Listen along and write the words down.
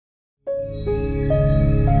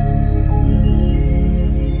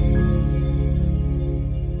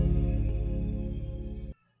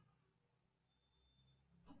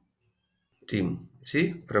team.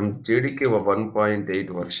 See, from JDK 1.8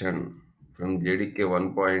 version, from JDK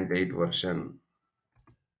 1.8 version,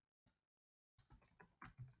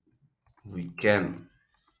 we can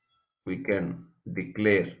we can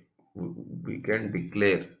declare we can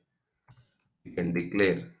declare we can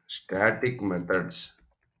declare static methods.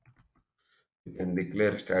 We can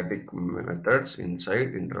declare static methods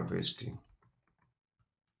inside interface team.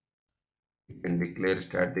 We can declare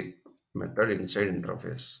static method inside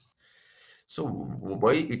interface. So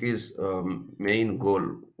why it is main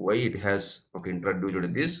goal? Why it has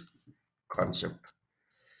introduced this concept?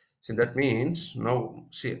 See, that means now,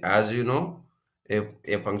 see, as you know, if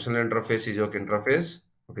a functional interface is interface,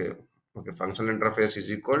 okay, functional interface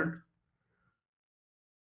is equal,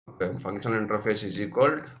 functional interface is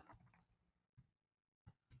equal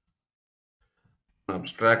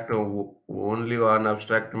abstract only one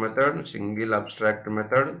abstract method, single abstract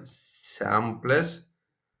method, SAM plus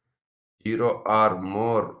zero or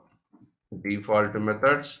more default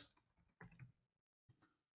methods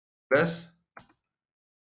plus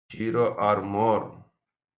zero or more,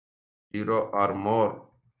 zero or more,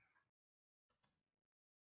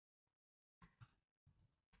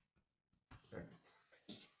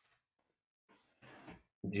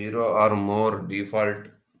 zero or more default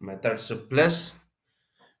methods plus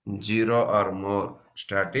zero or more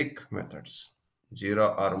static methods.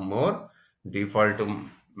 Zero or more default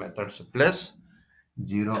methods plus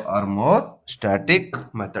zero or more static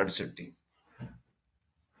methods setting.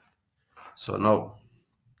 So now,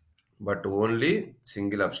 but only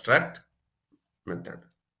single abstract method.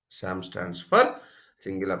 SAM stands for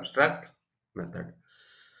single abstract method.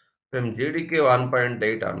 From JDK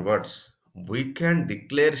 1.8 onwards, we can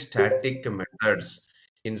declare static methods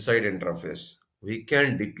inside interface. We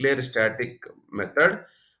can declare static method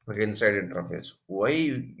inside interface. Why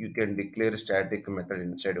you can declare static method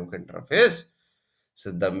inside of interface?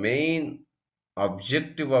 So the main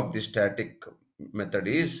objective of the static method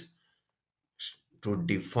is to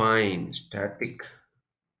define static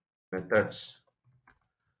methods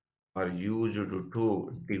are used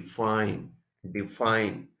to define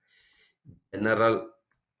general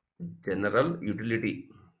general utility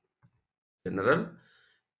general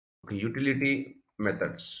utility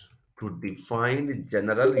methods to define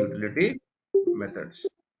general utility methods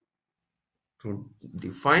to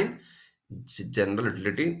define general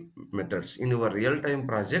utility methods in your real-time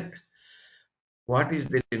project. What is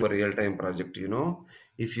there in your real-time project?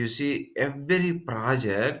 If you see every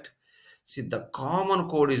project, see the common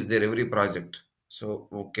code is there every project. So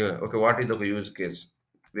okay, what is the use case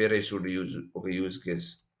where I should use use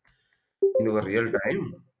case in your real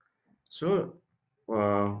time? So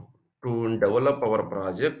uh, to develop our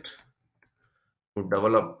project, to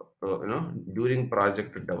develop during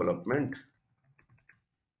project development,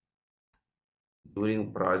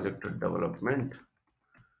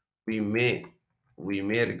 we may we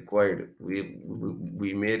may require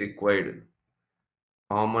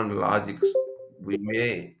common logics. We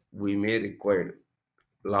may require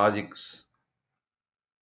logics.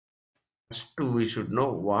 First we should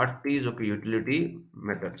know what is utility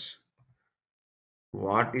methods.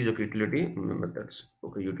 What is utility methods?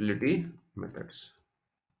 Utility methods.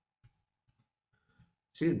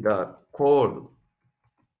 See the code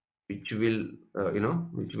which will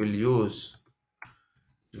which will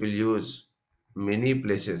use many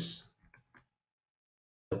places.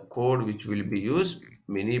 The code which will be used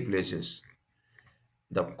many places.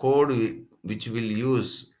 The code which will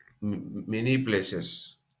use many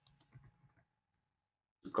places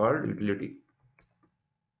is called utility.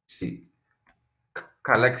 See,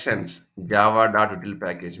 collections java.util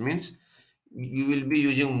package means you will be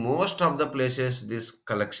using most of the places these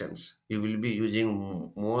collections. You will be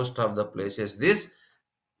using most of the places these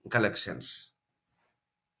collections.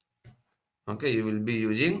 Okay, you will be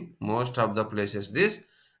using most of the places this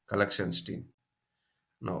collections team.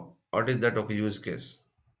 Now, what is that use case?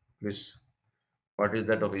 Please, what is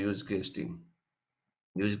that use case team?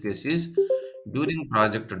 Use case is during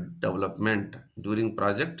project development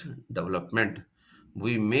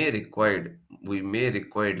we may require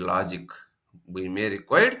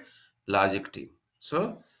logic, team.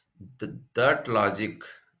 So that logic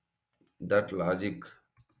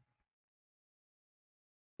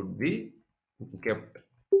would be kept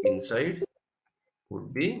inside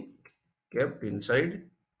would be kept inside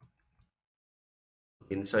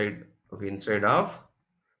okay, inside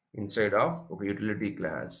of utility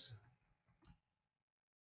class.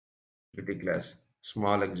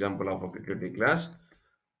 Small example of a utility class: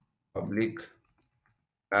 public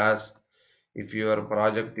class. If your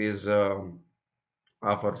project is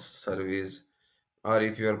offers service, or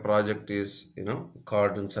if your project is,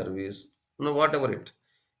 card and service, whatever it,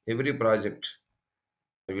 every project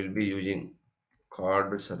I will be using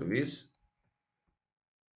card service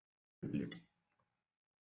utility.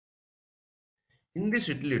 In this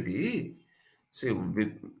utility, say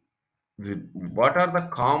what are the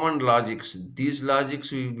common logics? These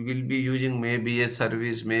logics we will be using maybe a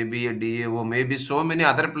service, maybe a DAO, maybe so many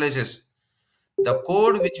other places. The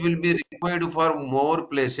code which will be required for more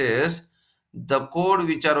places, the code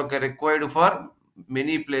which are okay, required for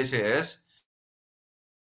many places,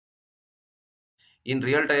 in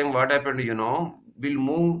real time what happened, we'll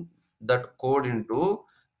move that code into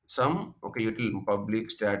some, okay, util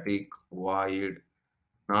public static void,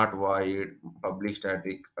 not void, public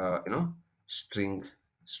static, string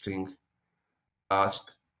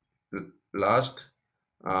last last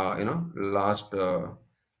last uh,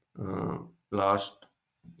 last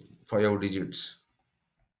 5 digits,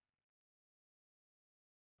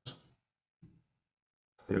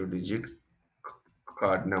 5 digit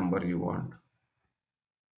card number you want,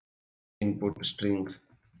 input string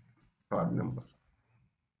card number.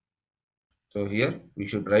 So here we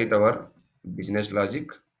should write our business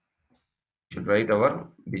logic,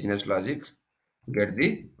 get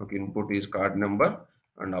the, okay, input is card number,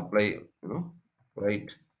 and apply,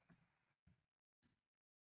 write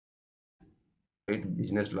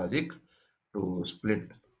business logic to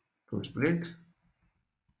split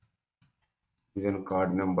given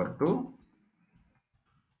card number to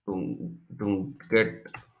get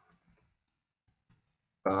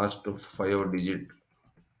last 5 digit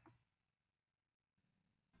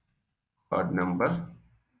card number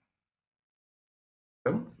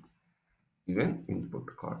from given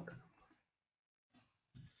input card.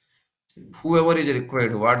 Whoever is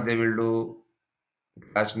required, what they will do,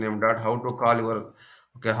 class name dot how to call your,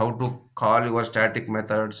 okay, how to call your static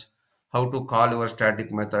methods,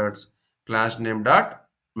 class name dot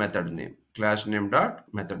method name.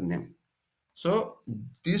 So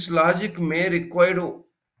this logic may require 4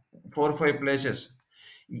 or 5 places.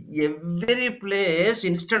 Every place,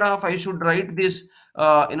 instead of I should write this,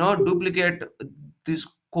 duplicate this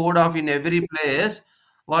code of in every place,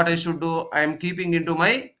 what I should do, I'm keeping into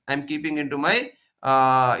my,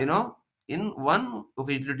 in one,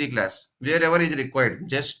 okay, utility class, wherever is required,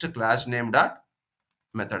 just class name dot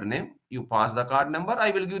method name, you pass the card number,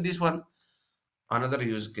 I will give this one. Another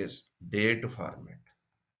use case, date format,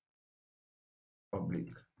 public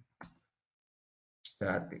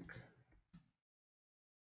static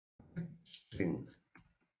string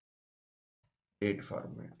date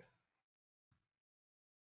format.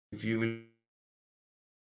 If you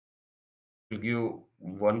will give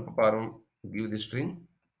one param, give the string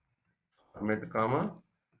format comma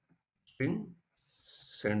string,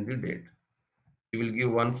 send the date. You will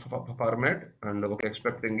give one format, and okay,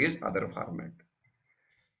 expecting is other format.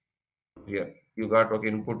 Here you got, okay,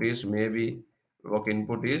 input is maybe, okay,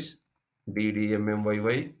 input is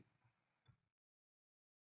ddmmyy,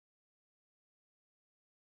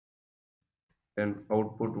 then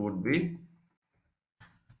output would be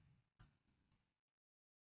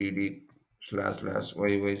dd slash slash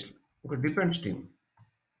yy. Okay, depends team.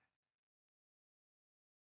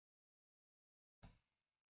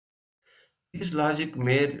 This logic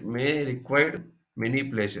may require many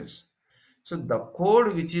places. So the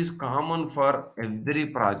code which is common for every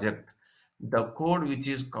project,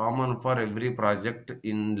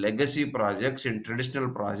 in legacy projects, in traditional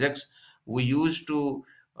projects, we used to,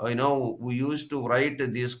 write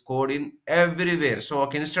this code in everywhere. So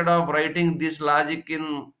okay, instead of writing this logic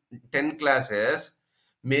in 10 classes,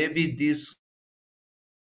 maybe this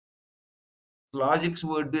logics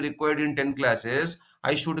would be required in 10 classes.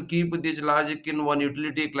 I should keep this logic in one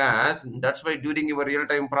utility class. That's why during your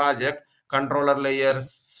real-time project, controller layer,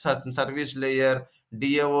 service layer,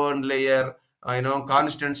 DAO layer,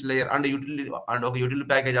 constants layer, and utility, and okay, utility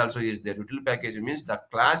package also is there. Utility package means the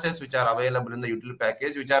classes which are available in the utility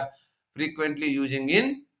package, which are frequently using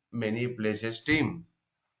in many places team.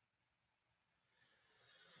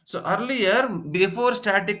 So earlier, before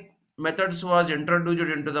static methods was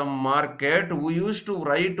introduced into the market, we used to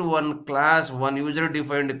write one class, one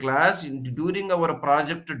user-defined class during our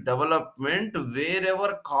project development,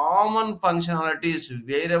 wherever common functionalities,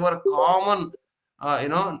 wherever common,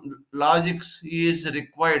 logics is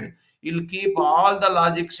required. You'll keep all the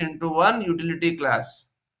logics into one utility class,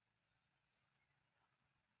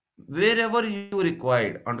 wherever you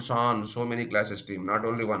required, and so on. So many classes team, not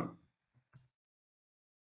only one,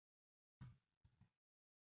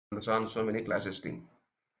 and so on. So many classes team.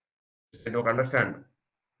 I don't understand.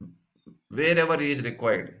 Wherever is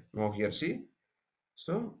required. Now here see.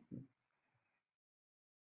 So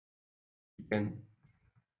we can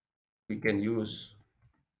we can use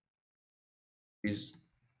these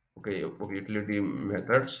okay utility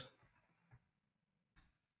methods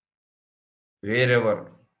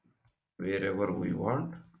wherever we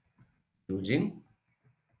want using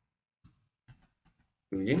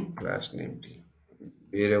class name t.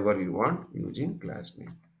 Wherever you want using class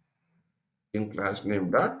name. Using class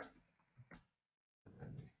name dot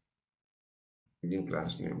using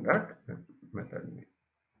class name dot method name.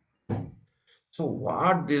 So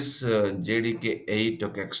what this JDK8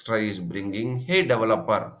 okay, extra is bringing? Hey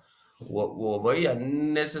developer, why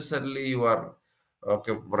unnecessarily you are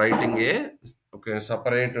okay writing a okay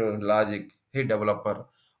separate logic? Hey developer,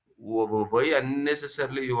 why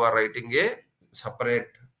unnecessarily you are writing a separate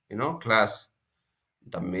class?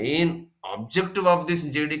 The main objective of this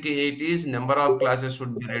JDK8 is number of classes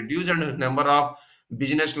should be reduced and number of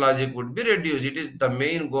business logic would be reduced. It is the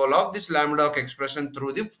main goal of this lambda expression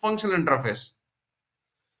through the functional interface.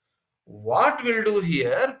 What we'll do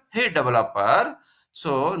here, hey developer,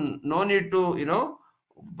 so no need to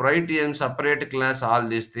write in separate class all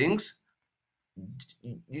these things.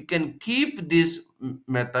 You can keep this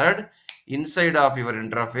method inside of your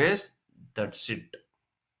interface. That's it.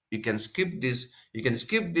 You can skip this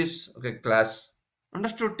okay class.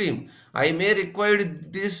 Understood team? I may require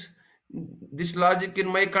this logic in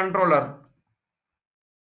my controller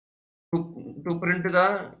to print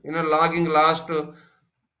the logging last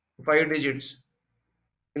 5 digits.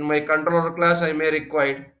 In my controller class I may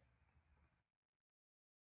require.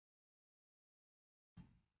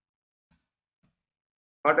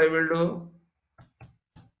 What I will do,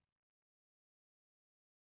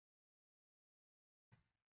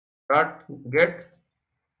 dot get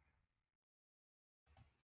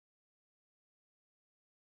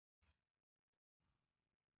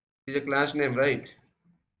is a class name, right?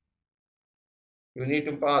 You need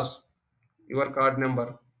to pass your card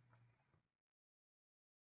number.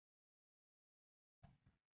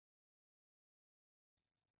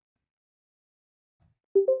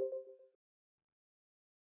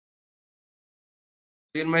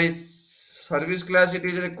 In my service class it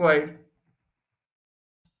is required.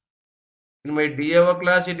 In my DAO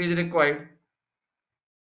class it is required.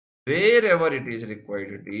 Wherever it is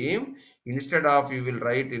required team, instead of you will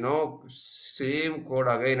write same code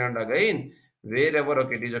again and again. Wherever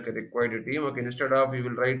okay, it is okay, required team, okay, instead of you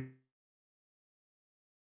will write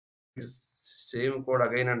same code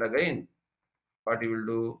again and again, what you will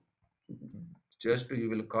do, just you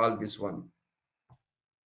will call this one.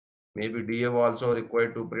 Maybe DAO also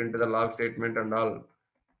required to print the log statement and all,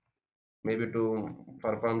 maybe to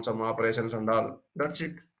perform some operations and all. That's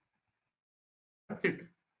it. That's it.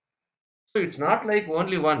 So it's not like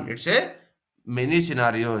only one. It's a many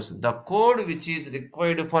scenarios. The code which is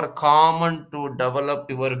required for common to develop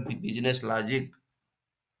your business logic.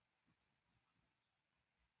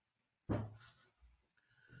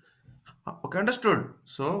 Okay, understood.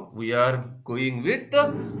 So we are going with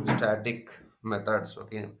the static methods.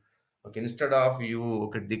 Okay. Okay. Instead of you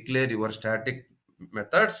okay, declare your static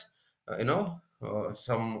methods,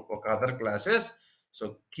 some okay, other classes.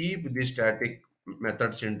 So keep the static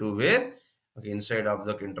methods into where okay, inside of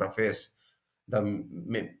the interface. The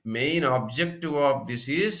main objective of this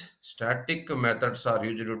is static methods are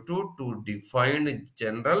used to define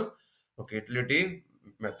general okay, utility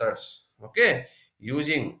methods. Okay,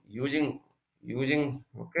 using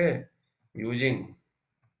okay using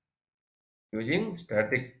using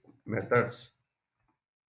static methods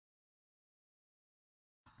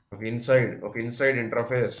okay, inside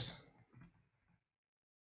interface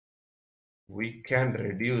we can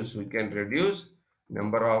reduce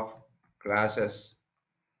number of classes.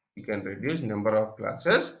 We can reduce number of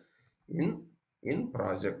classes in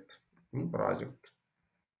project project.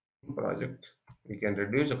 We can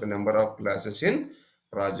reduce the number of classes in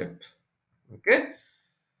project. Okay.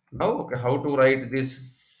 Now, okay, how to write this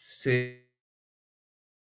same?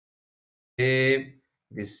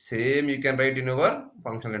 This same you can write in our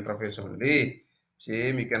functional interface only.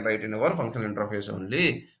 Same you can write in our functional interface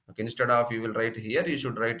only. Okay, instead of you will write here, you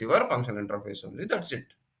should write your functional interface only. That's it.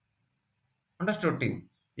 Understood, team?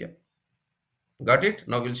 Yeah. Got it?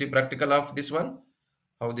 Now we'll see practical of this one.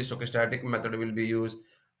 How this okay static method will be used.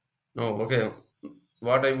 No, okay.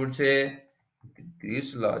 What I would say,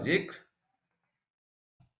 this logic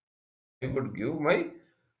I would give my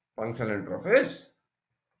functional interface.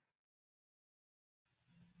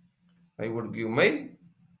 I would give my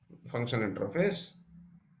functional interface.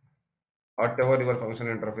 Whatever your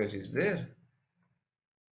functional interface is there.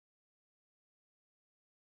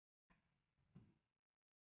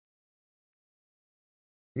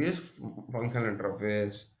 This functional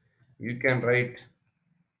interface. You can write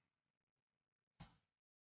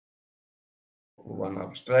one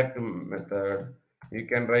abstract method. You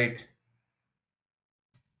can write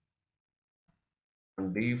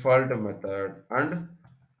one default method, and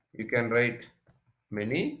you can write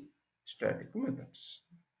many static methods.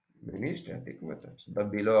 Many static methods. The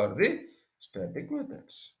below are the static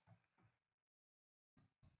methods.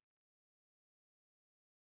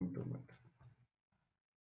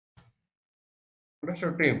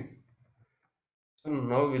 Understood, team? So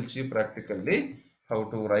now we'll see practically how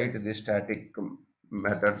to write the static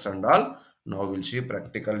methods and all. Now we'll see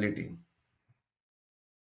practicality.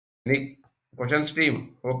 Any questions,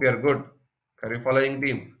 team? Hope you are good. Are you following,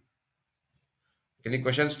 team? Any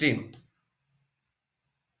questions, team?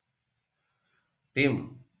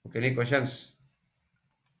 Team, any questions?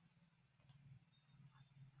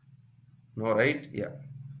 No, right? Yeah,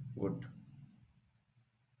 good.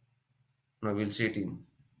 Now we'll see, team,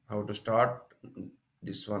 how to start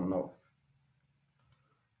this one now.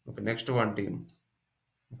 Okay, next one, team.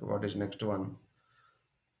 Okay, what is next one?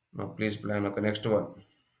 Now please plan. Okay, next one.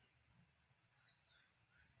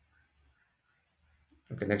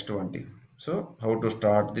 Okay, next one, team. So how to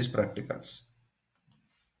start these practicals?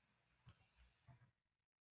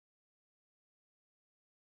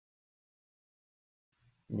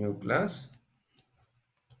 New class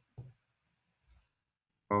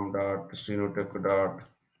dot Sreenutech dot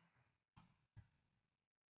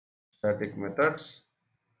static methods,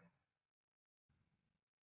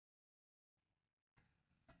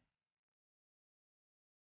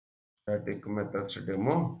 static methods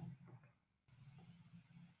demo.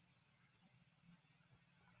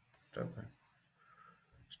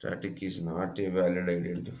 Static is not a valid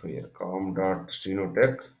identifier. Com dot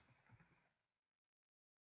Sreenutech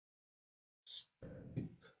static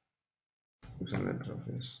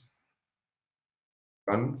interface.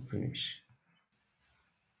 Finish.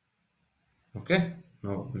 Okay,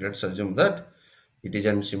 now let's assume that it is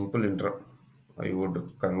a simple intro. I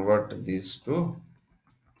would convert this to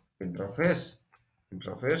interface.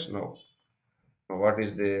 Interface now. Now what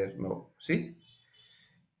is there now? See,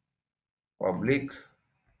 public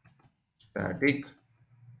static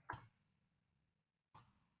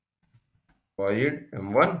void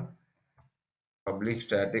m1, public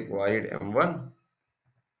static void m1,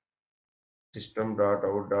 system dot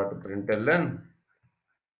out dot println,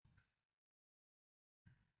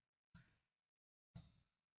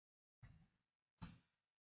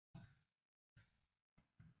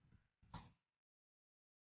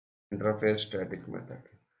 interface static method.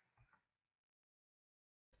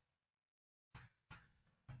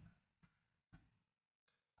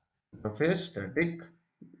 Interface static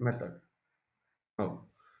method. Now,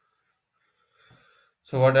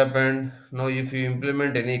 so what happened? Now if you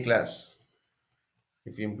implement any class,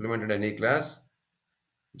 if you implemented any class,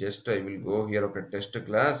 just I will go here, okay, test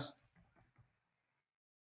class,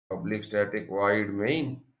 public static void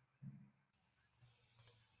main,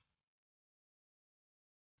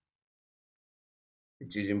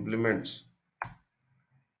 which is implements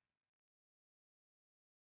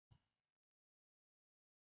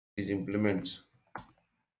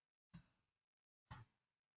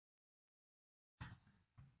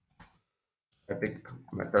static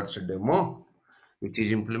methods demo, which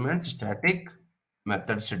is implements static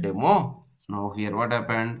methods demo. Now here what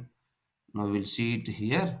happened? Now we'll see it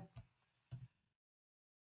here.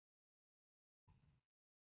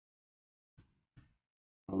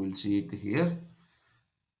 Now we'll see it here.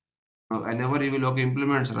 Now whenever you will okay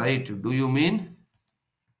implements, right? Do you mean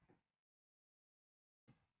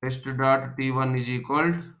test.t1 is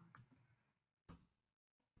equal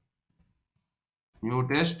new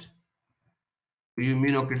test? Do you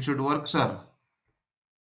mean okay it should work, sir?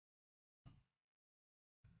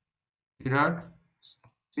 T dot.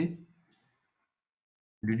 See,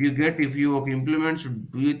 did you get if you okay implements?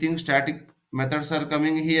 Do you think static methods are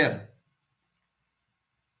coming here?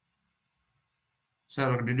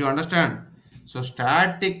 Sir, did you understand? So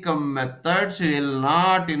static methods will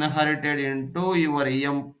not inherited into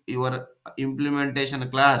your implementation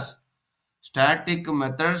class. Static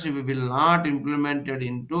methods will not implemented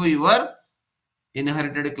into your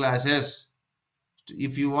inherited classes.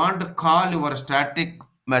 If you want to call your static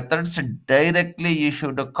methods directly, you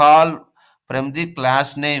should call from the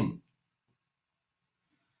class name.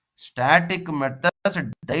 Static methods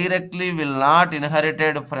directly will not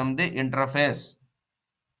inherited from the interface.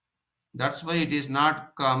 That's why it is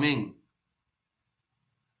not coming.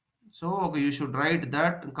 So okay, you should write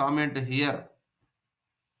that comment here.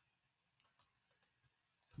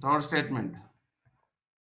 Third statement.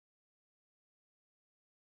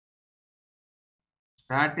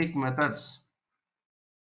 static methods,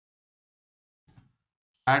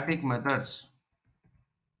 static methods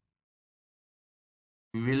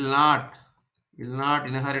will not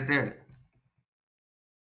inherited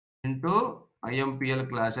into IMPL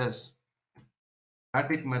classes.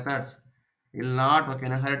 Static methods will not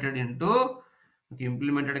inherited into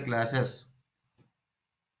implemented classes.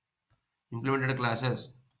 Implemented classes.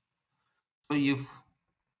 So if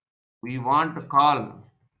we want to call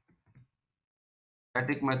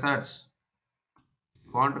static methods,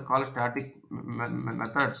 want to call static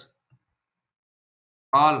methods,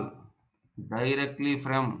 call directly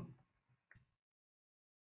from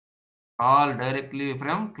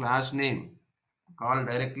class name. Call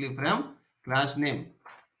directly from class name.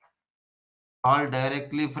 Call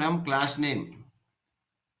directly from class name.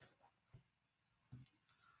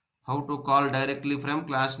 How to call directly from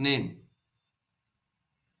class name?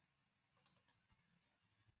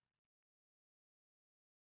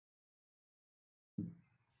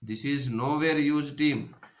 This is nowhere used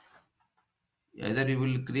team. Either you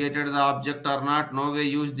will created the object or not, nowhere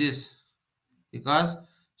use this, because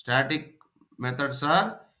static methods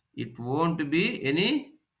are, it won't be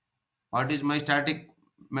any. What is my static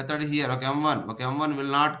method here? Okay, m1. Okay, m1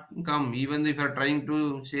 will not come. Even if you are trying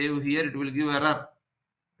to save here, it will give error.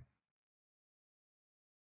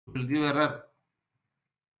 It will give error.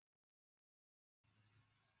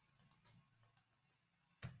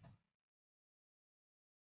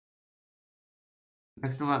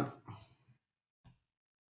 Next one.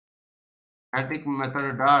 Static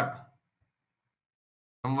method dot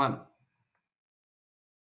m1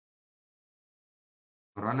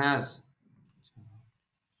 run as.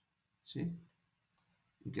 See,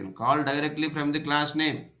 you can call directly from the class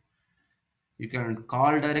name. You can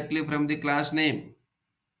call directly from the class name.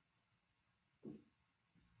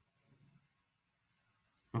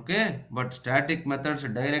 Okay, but static methods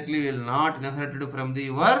directly will not inherited from the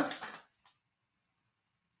your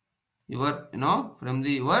from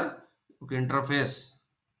the your okay, interface.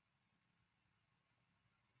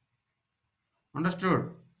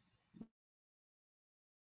 Understood?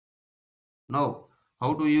 Now,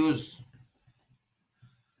 how to use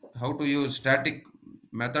static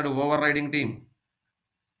method overriding team?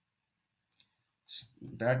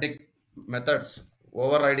 Static methods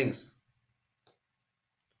overridings.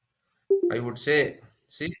 I would say,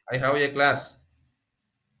 see, I have a class.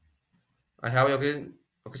 I have okay,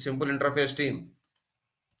 simple interface team.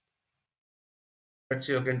 Let's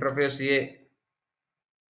see, okay, interface A.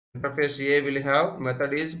 Interface A will have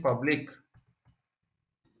method is public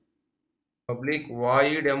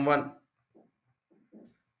void m1,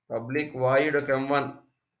 public void m1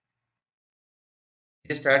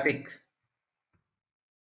 is static,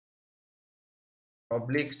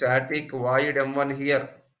 public static void m1 here.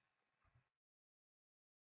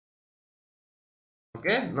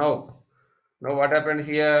 Okay, now what happened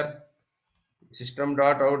here? System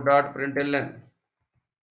dot out dot println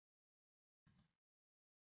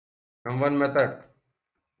m1 method.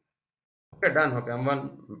 Okay, done. Okay, m1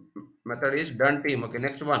 method is done team. Okay,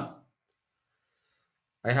 next one.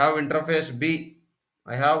 I have interface B.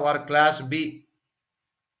 I have our class B.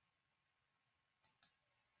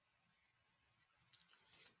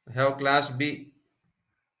 I have class B.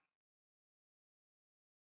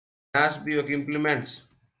 Class B okay, implements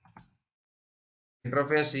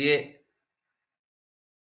interface A.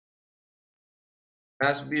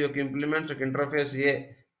 Class B okay, implements okay, interface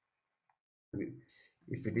A.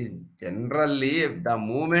 If it is generally, the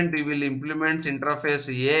moment you will implement interface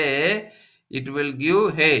A, it will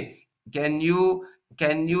give, hey, can you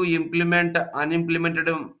implement unimplemented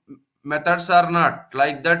methods or not?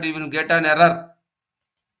 Like that, you will get an error.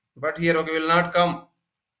 But here, okay, will not come.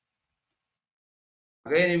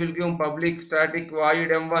 Again, you will give public static void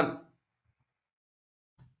m1.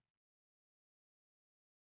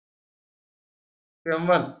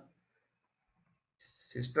 M1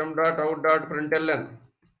 system dot out dot println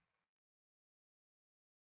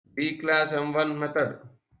B class m1 method.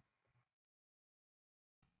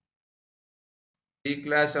 B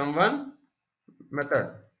class m1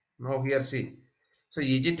 method. Now here see. So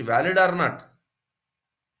is it valid or not?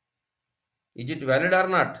 Is it valid or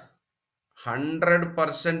not?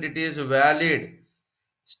 100% it is valid.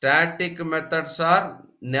 Static methods are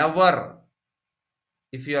never.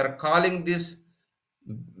 If you are calling this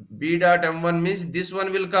b dot m1 means this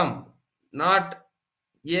one will come, not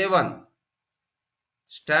a1.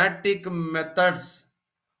 Static methods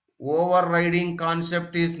overriding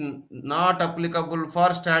concept is not applicable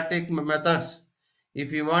for static methods.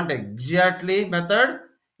 If you want exactly method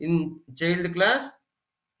in child class,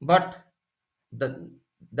 but the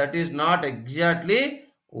that is not exactly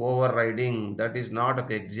overriding. That is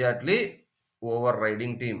not exactly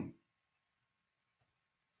overriding team.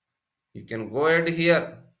 You can go ahead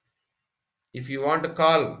here. If you want to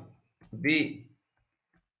call B,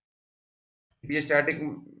 it is static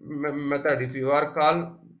method. If you are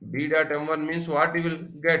call B dot M1 means what you will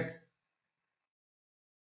get?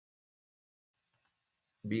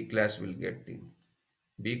 B class will get team.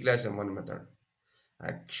 B class M1 method.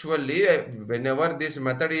 Actually, whenever this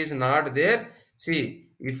method is not there, see,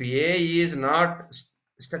 if A is not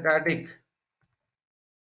static,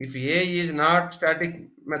 if A is not static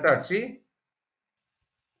method, see,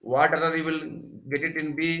 what error you will get it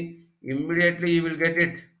in B, immediately you will get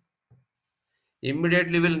it.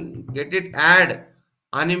 Immediately will get it add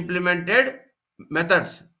unimplemented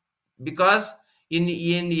methods, because in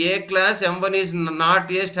A class M1 is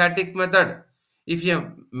not a static method. If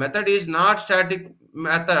a method is not static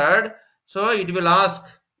method, so it will ask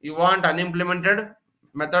you want unimplemented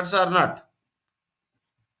methods or not.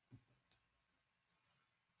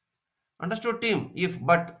 Understood team? If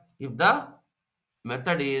the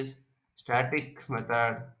method is static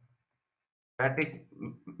method,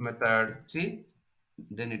 see,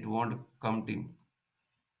 then it won't come team.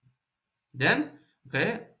 Then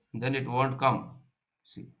okay, then it won't come.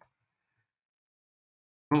 See,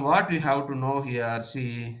 so what we have to know here,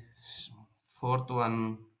 see, fourth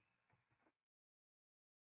one,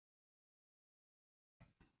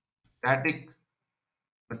 static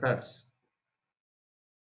methods.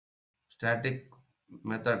 Static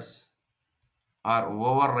methods are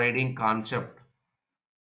overriding concept.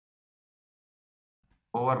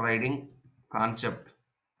 Overriding concept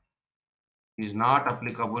is not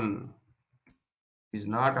applicable,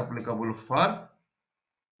 for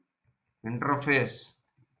interface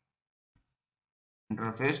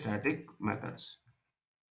static methods.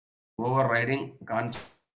 Overriding concept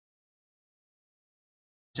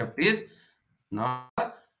is not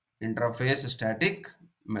interface static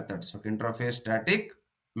methods. Okay, interface static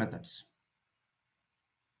methods.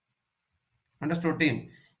 Understood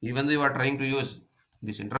team? Even though you are trying to use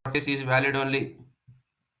this interface is valid only.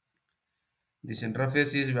 This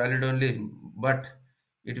interface is valid only, but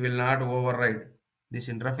it will not override. This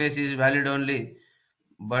interface is valid only,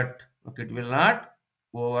 but okay, it will not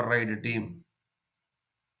override team.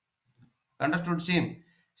 Understood team?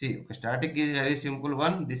 See, okay, static is very simple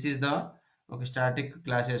one. This is the okay static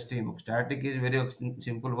classes team. Okay, static is very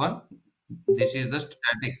simple one. This is the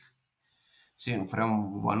static. See,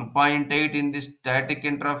 from 1.8 in this static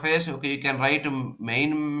interface, okay, you can write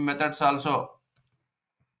main methods also,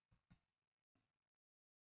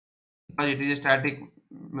 because it is a static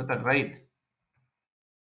method, right?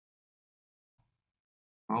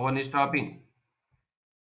 No one is stopping.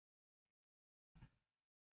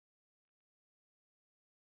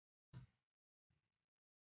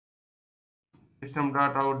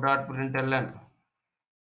 System.out.println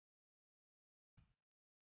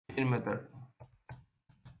main method.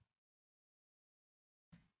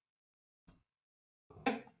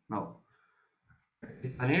 Okay, now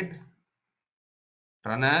run it,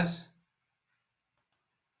 run as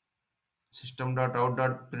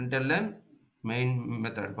system.out.println main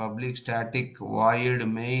method, public static void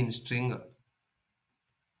main string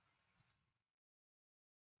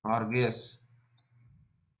args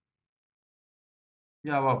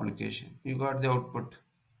Java application. You got the output.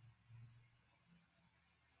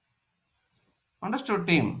 Understood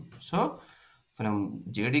team? So from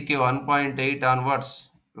JDK 1.8 onwards,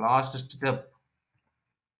 last step,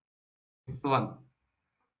 fifth one,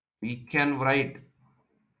 we can write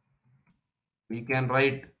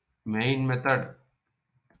main method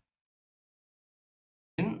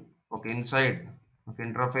in okay inside okay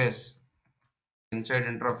interface,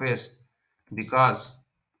 because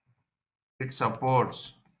it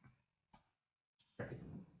supports.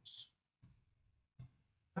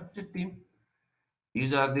 That's it team.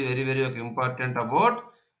 These are the very okay, important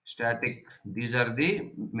about static. These are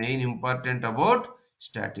the main important about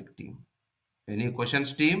static team. Any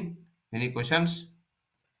questions team? Any questions?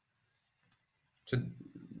 So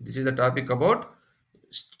this is the topic about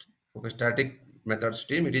okay, static methods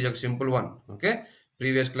team. It is a simple one. Okay.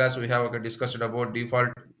 Previous class we have okay, discussed about default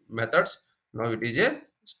methods. Now it is a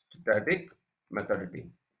static method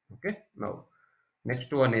team. Okay. Now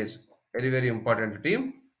next one is very important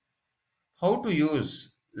team. How to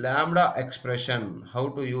use lambda expression. How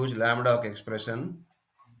to use lambda expression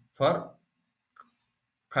for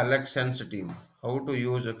collections team. How to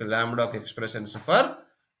use okay, lambda expressions for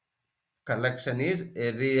collection is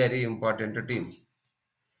very important team.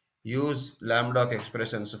 Use lambda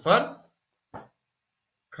expressions for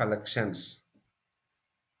collections.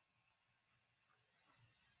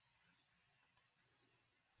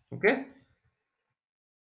 Okay,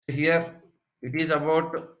 here it is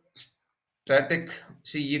about static.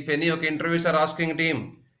 See, if any okay, interviews are asking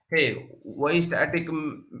team, hey, why static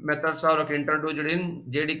methods are okay, introduced in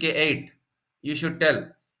JDK8? You should tell,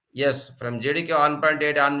 yes, from JDK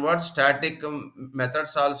 1.8 onwards, static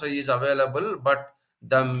methods also is available, but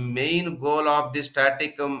the main goal of the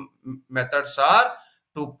static methods are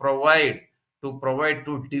to provide,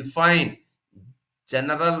 to define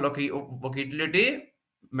general utility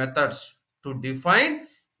methods, to define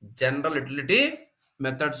general utility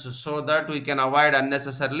methods so that we can avoid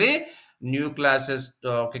unnecessarily new classes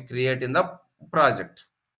to create in the project.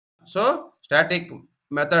 So static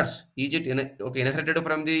methods, is it inherited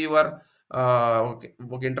from the your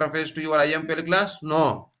interface to your IMPL class?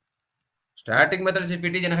 No. Static methods, if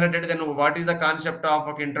it is inherited, then what is the concept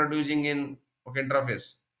of introducing in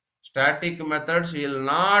interface? Static methods will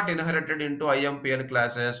not inherited into IMPL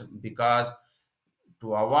classes, because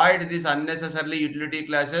to avoid these unnecessarily utility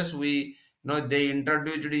classes, we know they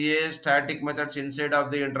introduced a static methods inside of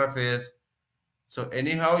the interface. So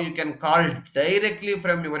anyhow, you can call directly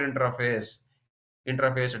from your interface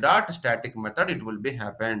dot static method, it will be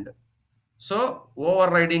happened. So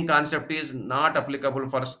overriding concept is not applicable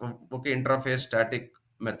for interface static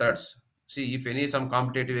methods. See, if any some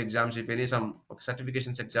competitive exams, if any some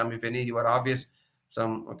certifications exam, if any your obvious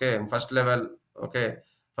some okay first level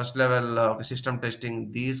system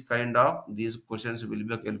testing, these questions will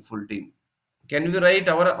be helpful team. Can we write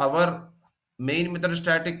our main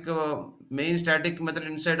static method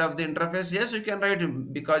inside of the interface? Yes, we can write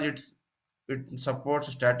it, because it supports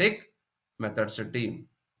static methods team.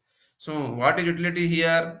 So what is utility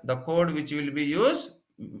here? The code which will be used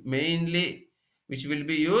mainly, which will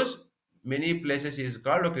be used many places, is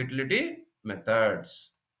called utility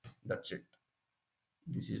methods. That's it.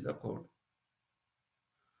 This is the code.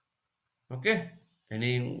 Okay.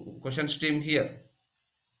 Any questions team here?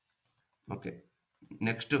 Okay.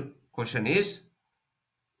 Next question is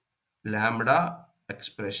lambda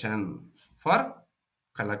expression for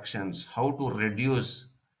collections. How to reduce,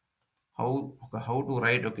 how to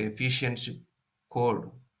write efficiency code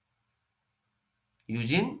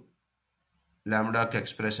using lambda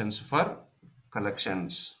expressions for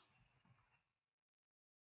collections.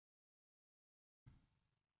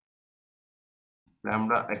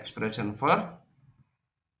 Lambda expression for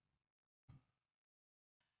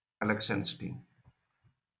collections team.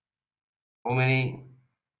 How many?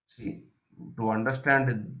 See, to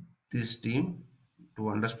understand this team, to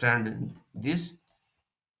understand this,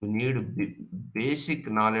 you need basic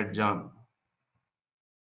knowledge on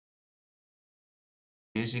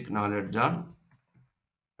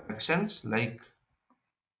collections like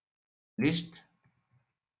list,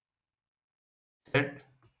 set,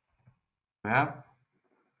 map.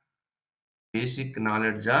 Basic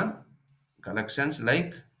knowledge on collections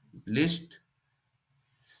like list,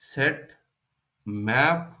 set,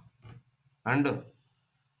 map, and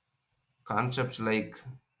concepts like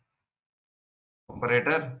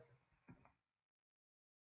comparator,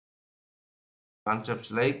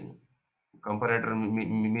 concepts like comparator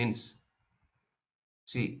means,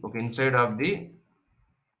 see, okay, inside of the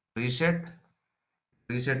reset,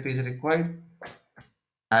 reset is required,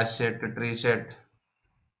 asset reset,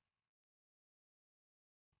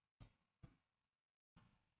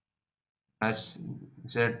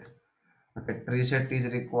 asset, okay, reset is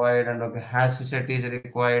required, and okay, hash set is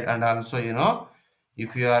required, and also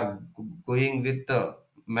if you are going with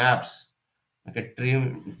maps, okay,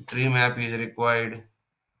 tree map is required,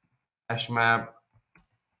 hash map,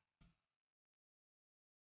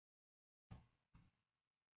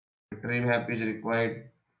 tree map is required.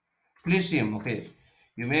 Please team, okay,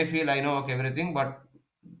 you may feel I know okay everything, but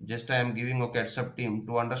just I am giving okay sub team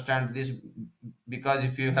to understand this, because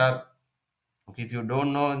if you have, okay, if you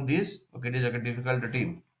don't know this, okay, it is like a difficult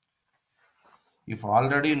team. If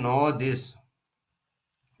already know this,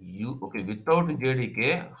 you okay, without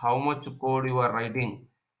JDK, how much code you are writing,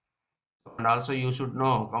 and also you should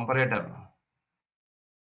know comparator,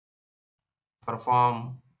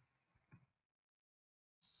 perform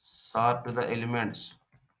sort the elements,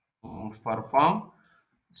 perform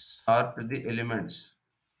sort the elements,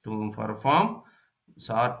 to perform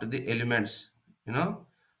sort the elements, you know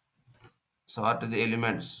sort the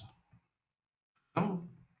elements from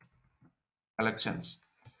collections.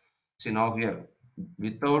 See now here,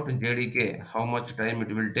 without JDK, how much time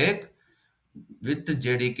it will take? With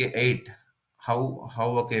JDK8, how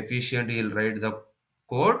okay, efficient you'll write the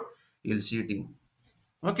code, you'll see it in.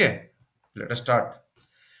 Okay, let us start.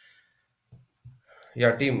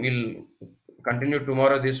 Yeah, team, we'll continue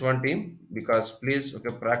tomorrow this one team, because please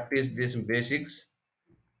okay practice these basics.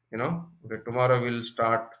 Okay, tomorrow we'll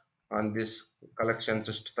start on this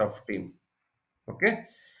collections stuff team. Okay,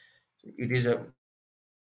 it is a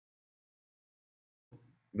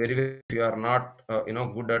very if you are not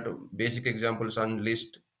good at basic examples on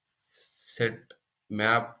list, set,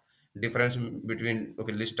 map, difference between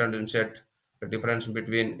okay list and set, the difference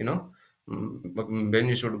between when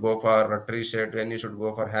you should go for a tree set, when you should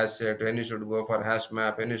go for hash set, when you should go for hash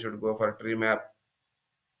map, when you should go for tree map.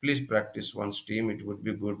 Please practice once team, it would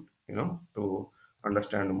be good to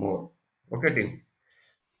understand more. Okay team,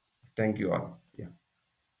 thank you all.